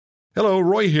Hello,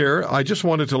 Roy here. I just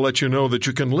wanted to let you know that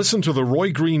you can listen to The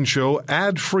Roy Green Show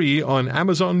ad-free on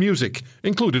Amazon Music,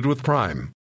 included with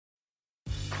Prime.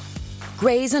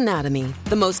 Grey's Anatomy,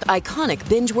 the most iconic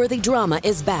binge-worthy drama,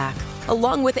 is back,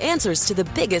 along with answers to the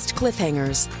biggest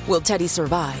cliffhangers. Will Teddy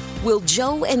survive? Will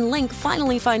Joe and Link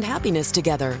finally find happiness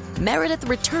together? Meredith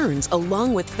returns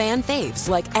along with fan faves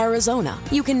like Arizona.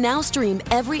 You can now stream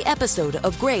every episode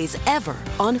of Grey's ever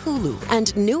on Hulu,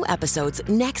 and new episodes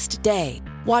next day.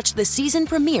 Watch the season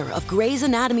premiere of Grey's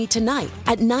Anatomy tonight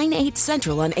at 9/8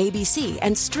 Central on ABC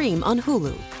and stream on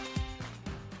Hulu.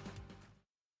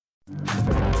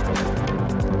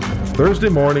 Thursday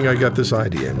morning, I got this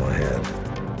idea in my head.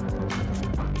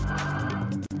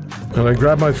 And I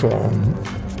grab my phone,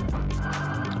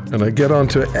 and I get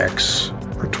onto X,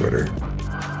 or Twitter.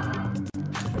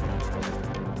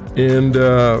 And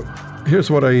here's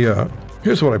what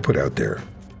I put out there.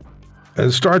 And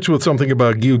it starts with something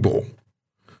about Guilbeault,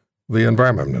 the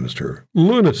environment minister.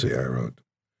 Lunacy, I wrote.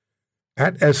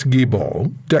 At S.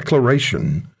 Guilbeault,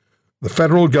 declaration, the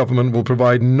federal government will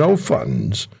provide no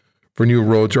funds for new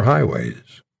roads or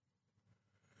highways.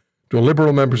 Do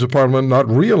Liberal members of Parliament not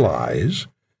realize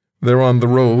they're on the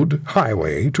road,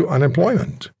 highway, to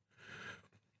unemployment?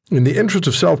 In the interest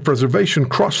of self-preservation,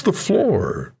 cross the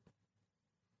floor.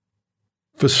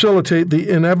 Facilitate the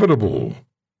inevitable.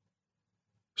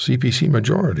 CPC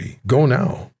majority. Go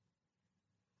now.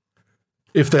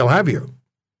 If they'll have you.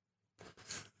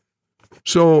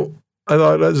 So I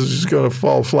thought, this is just going to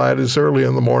fall flat. It's early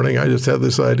in the morning. I just had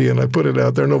this idea and I put it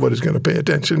out there. Nobody's going to pay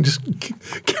attention. Just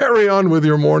carry on with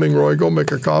your morning, Roy. Go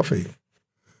make a coffee.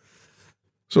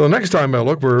 So the next time I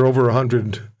look, we're over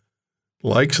 100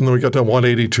 likes, and then we got to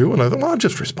 182, and I thought, well, I'll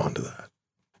just respond to that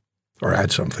or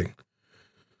add something.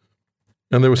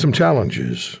 And there were some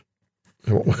challenges.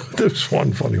 There's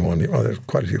one funny one. Oh, there's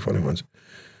quite a few funny ones.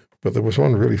 But there was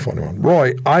one really funny one.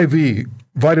 Roy, IV,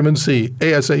 vitamin C,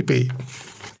 ASAP.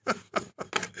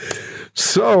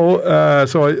 So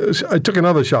I took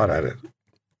another shot at it.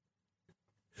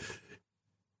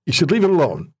 You should leave it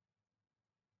alone.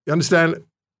 You understand?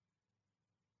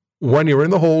 When you're in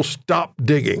the hole, stop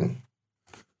digging.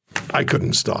 I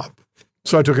couldn't stop.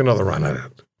 So I took another run at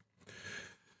it.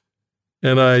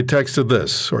 And I texted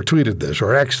this, or tweeted this,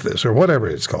 or X'd this, or whatever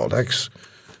it's called. X,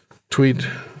 tweet.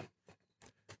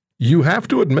 You have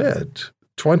to admit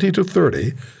 20 to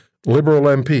 30 Liberal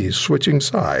MPs switching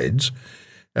sides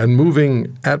and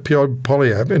moving at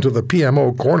Poilievre into the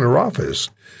PMO corner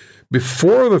office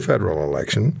before the federal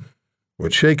election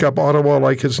would shake up Ottawa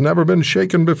like it's never been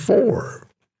shaken before.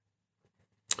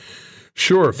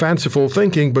 Sure, fanciful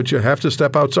thinking, but you have to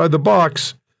step outside the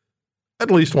box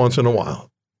at least once in a while.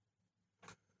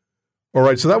 All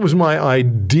right, so that was my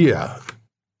idea,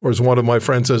 or as one of my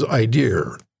friends says,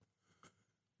 idea.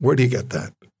 Where do you get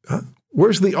that? Huh?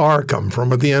 Where's the R come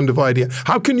from at the end of idea?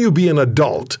 How can you be an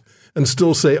adult and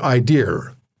still say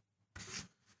idea?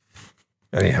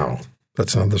 Anyhow,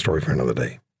 that's another story for another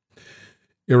day.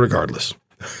 Irregardless.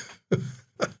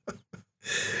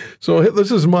 So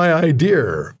this is my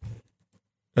idea.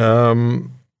 Because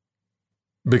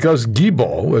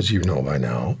Guilbeault, as you know by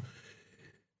now,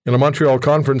 in a Montreal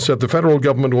conference said the federal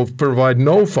government will provide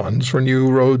no funds for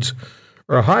new roads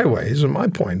or highways. And my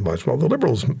point was, well, the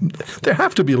Liberals, there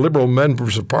have to be Liberal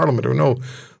members of Parliament who know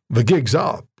the gig's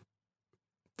up.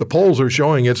 The polls are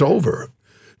showing it's over.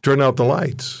 Turn out the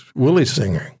lights. Willie's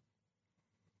singing.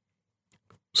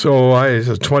 So I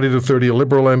said 20 to 30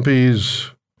 Liberal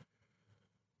MPs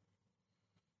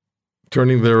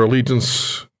turning their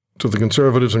allegiance to the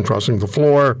Conservatives and crossing the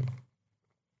floor.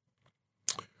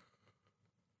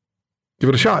 Give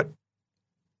it a shot,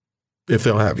 if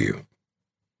they'll have you.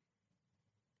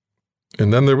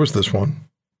 And then there was this one.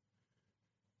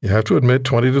 You have to admit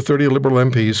 20 to 30 Liberal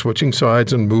MPs switching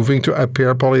sides and moving to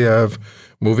Pierre Poilievre,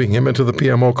 moving him into the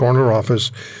PMO corner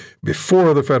office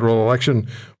before the federal election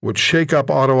would shake up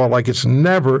Ottawa like it's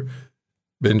never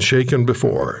been shaken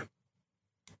before.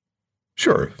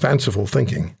 Sure, fanciful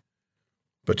thinking,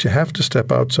 but you have to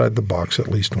step outside the box at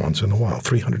least once in a while.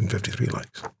 353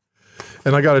 likes.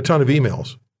 And I got a ton of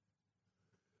emails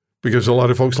because a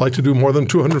lot of folks like to do more than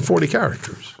 240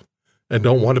 characters and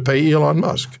don't want to pay Elon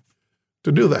Musk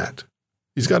to do that.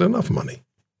 He's got enough money.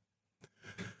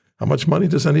 How much money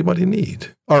does anybody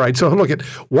need? All right, so look at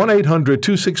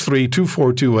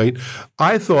 1-800-263-2428.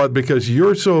 I thought because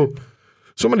you're so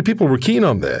many people were keen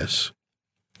on this,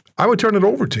 I would turn it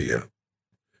over to you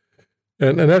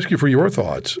and ask you for your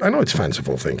thoughts. I know it's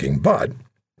fanciful thinking, but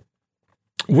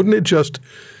wouldn't it just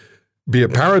be a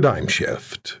paradigm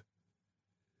shift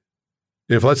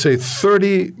if, let's say,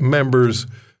 30 members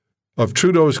of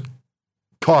Trudeau's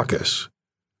caucus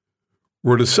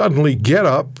were to suddenly get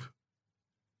up,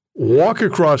 walk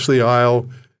across the aisle,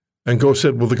 and go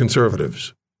sit with the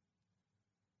Conservatives.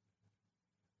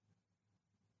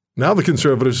 Now the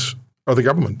Conservatives are the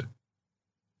government.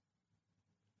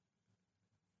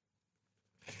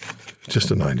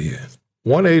 Just an idea.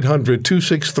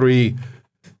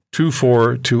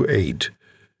 1-800-263-2428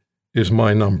 is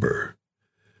my number.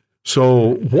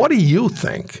 So what do you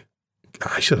think?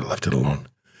 I should have left it alone.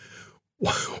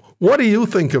 What do you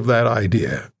think of that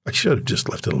idea? I should have just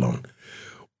left it alone.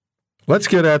 Let's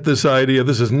get at this idea.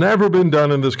 This has never been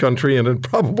done in this country, and it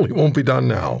probably won't be done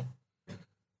now.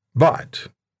 But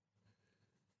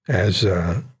as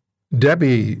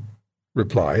Debbie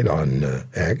replied on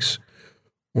X,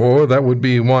 oh, that would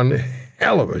be one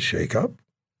hell of a shakeup.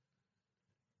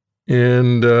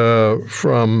 And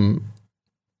from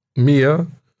Mia,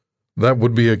 that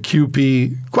would be a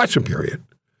QP question period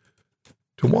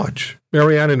to watch.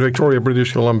 Marianne in Victoria,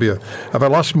 British Columbia. Have I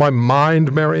lost my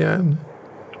mind, Marianne?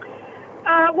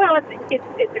 Well,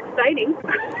 it's exciting.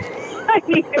 I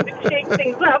mean, it would shake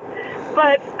things up.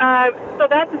 But so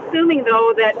that's assuming,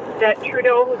 though, that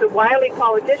Trudeau, who's a wily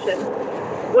politician,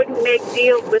 wouldn't make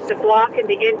deals with the Bloc and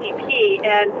the NDP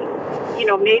and,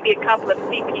 maybe a couple of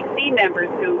CPC members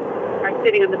who are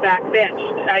sitting on the back bench.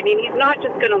 I mean, he's not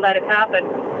just going to let it happen.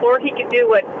 Or he could do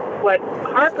what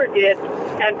Harper did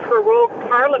and prorogue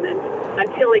Parliament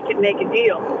until he could make a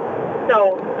deal.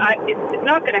 So it's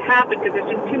not going to happen because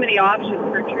there's just too many options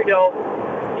for Trudeau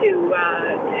to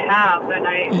have, and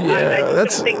I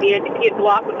don't think the NDP and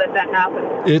Bloc would let that happen.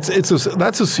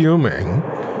 That's assuming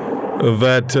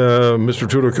that Mr.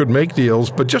 Trudeau could make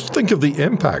deals, but just think of the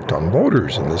impact on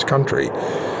voters in this country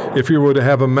if you were to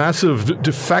have a massive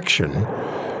defection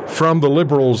from the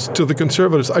Liberals to the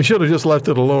Conservatives. I should have just left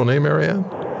it alone, eh, Marianne?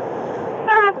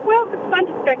 Well, it's fun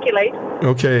to speculate.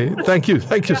 Okay, thank you.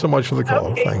 Thank you so much for the call.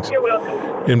 Okay, thanks. You're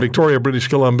welcome. In Victoria, British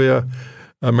Columbia,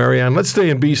 Marianne. Let's stay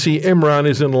in BC. Imran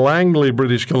is in Langley,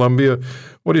 British Columbia.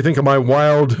 What do you think of my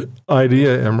wild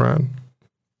idea, Imran?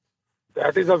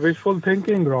 That is a wishful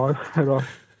thinking, Ross.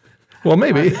 Well,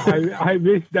 maybe. I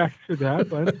wish that should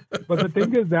happen. But the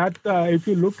thing is that if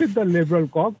you look at the Liberal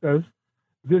caucus,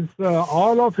 this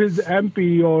all of his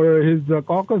MP or his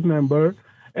caucus member,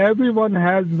 everyone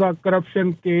has a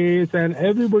corruption case and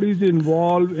everybody's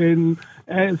involved in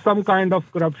some kind of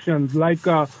corruption. Like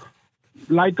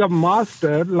a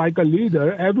master, like a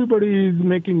leader, everybody is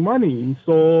making money.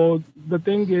 So the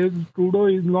thing is, Trudeau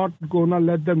is not going to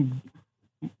let them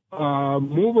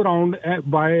move around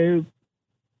by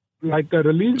like a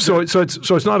release. So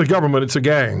it's not a government; it's a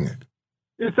gang.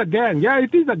 It's a gang. Yeah,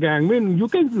 it is a gang. I mean, you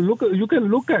can look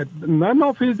at none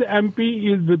of his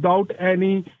MP is without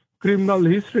any criminal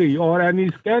history or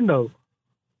any scandal.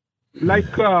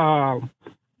 Like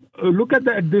look at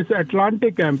this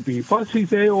Atlantic MP. First he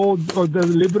say, the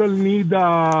Liberal need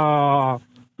to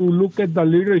look at the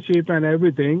leadership and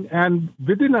everything, and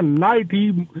within a night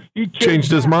he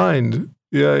changed his mind.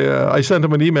 Yeah. I sent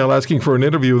him an email asking for an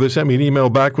interview. They sent me an email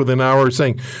back within an hour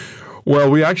saying, well,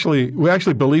 we actually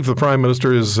believe the Prime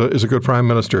Minister is a good Prime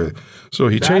Minister. So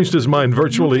he changed his mind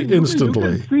virtually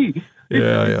instantly. You can see.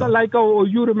 It's like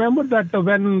you remember that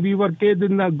when we were kids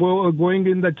going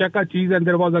in the Chuck E. Cheese and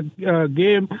there was a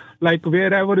game like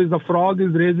wherever is a frog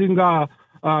is raising a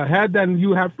head and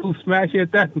you have to smash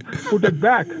it and put it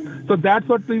back. So that's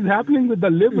what is happening with the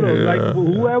Liberals. Like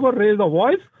whoever raised a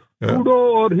voice,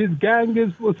 Trudeau or his gang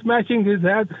is smashing his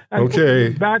head and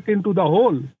putting it back into the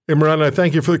hole. Imran, I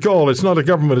thank you for the call. It's not a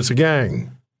government, it's a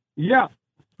gang. Yeah.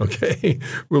 Okay,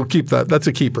 we'll keep that. That's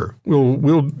a keeper.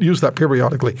 We'll use that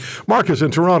periodically. Marcus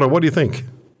in Toronto, what do you think?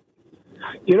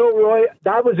 Roy,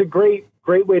 that was a great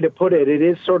way to put it. It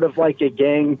is sort of like a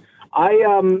gang.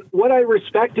 What I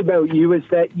respect about you is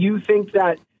that you think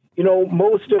that,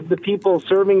 most of the people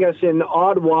serving us in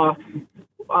Ottawa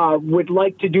would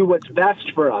like to do what's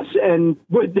best for us and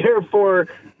would therefore,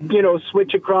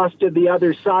 switch across to the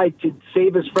other side to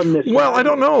save us from this. Well, I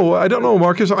don't know,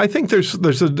 Marcus. I think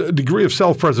there's a degree of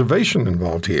self-preservation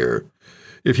involved here.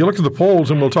 If you look at the polls,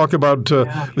 and we'll talk about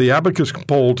the Abacus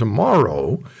poll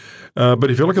tomorrow, but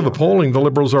if you look at the polling, the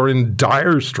Liberals are in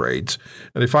dire straits.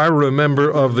 And if I were a member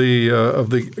of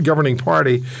the governing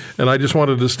party and I just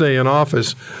wanted to stay in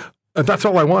office, if that's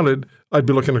all I wanted, I'd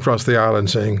be looking across the aisle and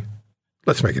saying,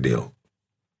 let's make a deal.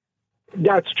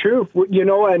 That's true.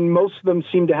 And most of them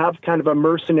seem to have kind of a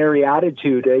mercenary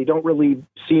attitude. They don't really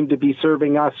seem to be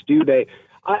serving us, do they?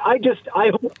 I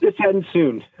hope this ends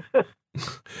soon.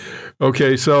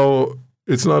 Okay, so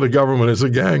it's not a government, it's a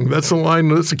gang. That's the line,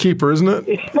 that's a keeper, isn't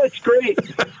it? That's great.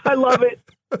 I love it.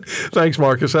 Thanks,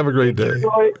 Marcus. Have a great day.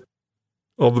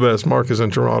 All the best. Mark is in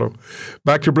Toronto.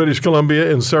 Back to British Columbia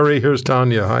in Surrey. Here's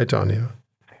Tanya. Hi, Tanya.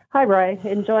 Hi, Roy.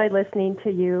 Enjoy listening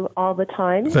to you all the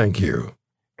time. Thank you.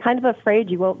 Kind of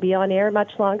afraid you won't be on air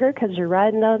much longer because you're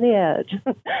riding on the edge.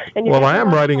 Well, I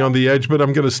am riding on the edge, but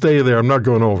I'm going to stay there. I'm not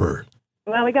going over.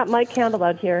 Well, we got Mike Campbell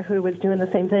out here who was doing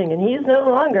the same thing, and he's no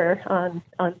longer on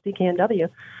CKNW.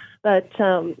 But,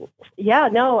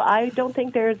 I don't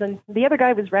think the other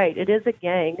guy was right. It is a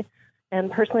gang. And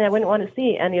personally, I wouldn't want to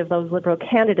see any of those Liberal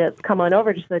candidates come on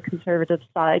over to the Conservative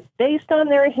side based on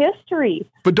their history.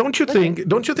 But don't you think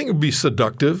it would be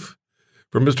seductive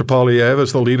for Mr. Poilievre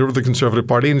as the leader of the Conservative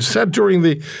Party, and said during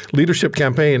the leadership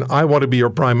campaign, I want to be your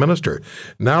prime minister.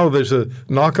 Now there's a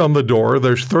knock on the door.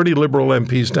 There's 30 Liberal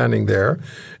MPs standing there,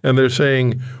 and they're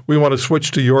saying, we want to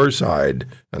switch to your side.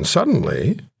 And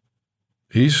suddenly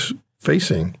he's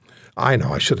facing, I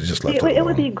know, I should have just left it alone. It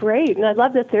would be great. And I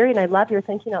love the theory, and I love your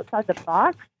thinking outside the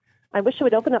box. I wish it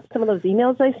would open up some of those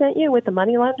emails I sent you with the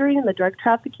money laundering and the drug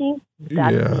trafficking.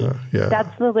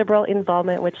 That's the Liberal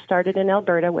involvement, which started in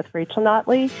Alberta with Rachel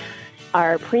Notley.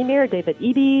 Our Premier, David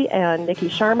Eby, and Nikki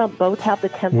Sharma both have the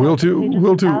 10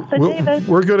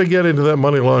 We're going to get into that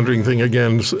money laundering thing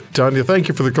again. Tanya, thank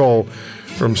you for the call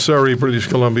from Surrey, British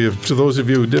Columbia. To those of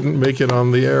you who didn't make it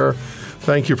on the air,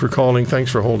 thank you for calling. Thanks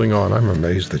for holding on. I'm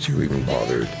amazed that you even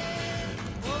bothered.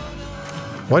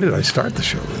 Why did I start the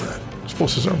show with that?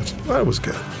 That was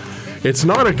good. It's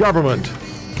not a government.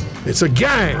 It's a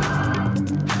gang.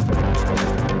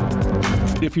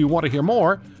 If you want to hear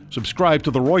more, subscribe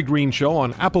to The Roy Green Show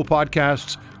on Apple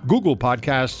Podcasts, Google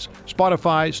Podcasts,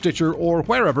 Spotify, Stitcher, or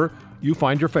wherever you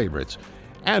find your favorites.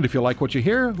 And if you like what you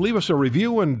hear, leave us a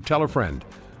review and tell a friend.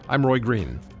 I'm Roy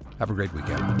Green. Have a great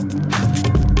weekend.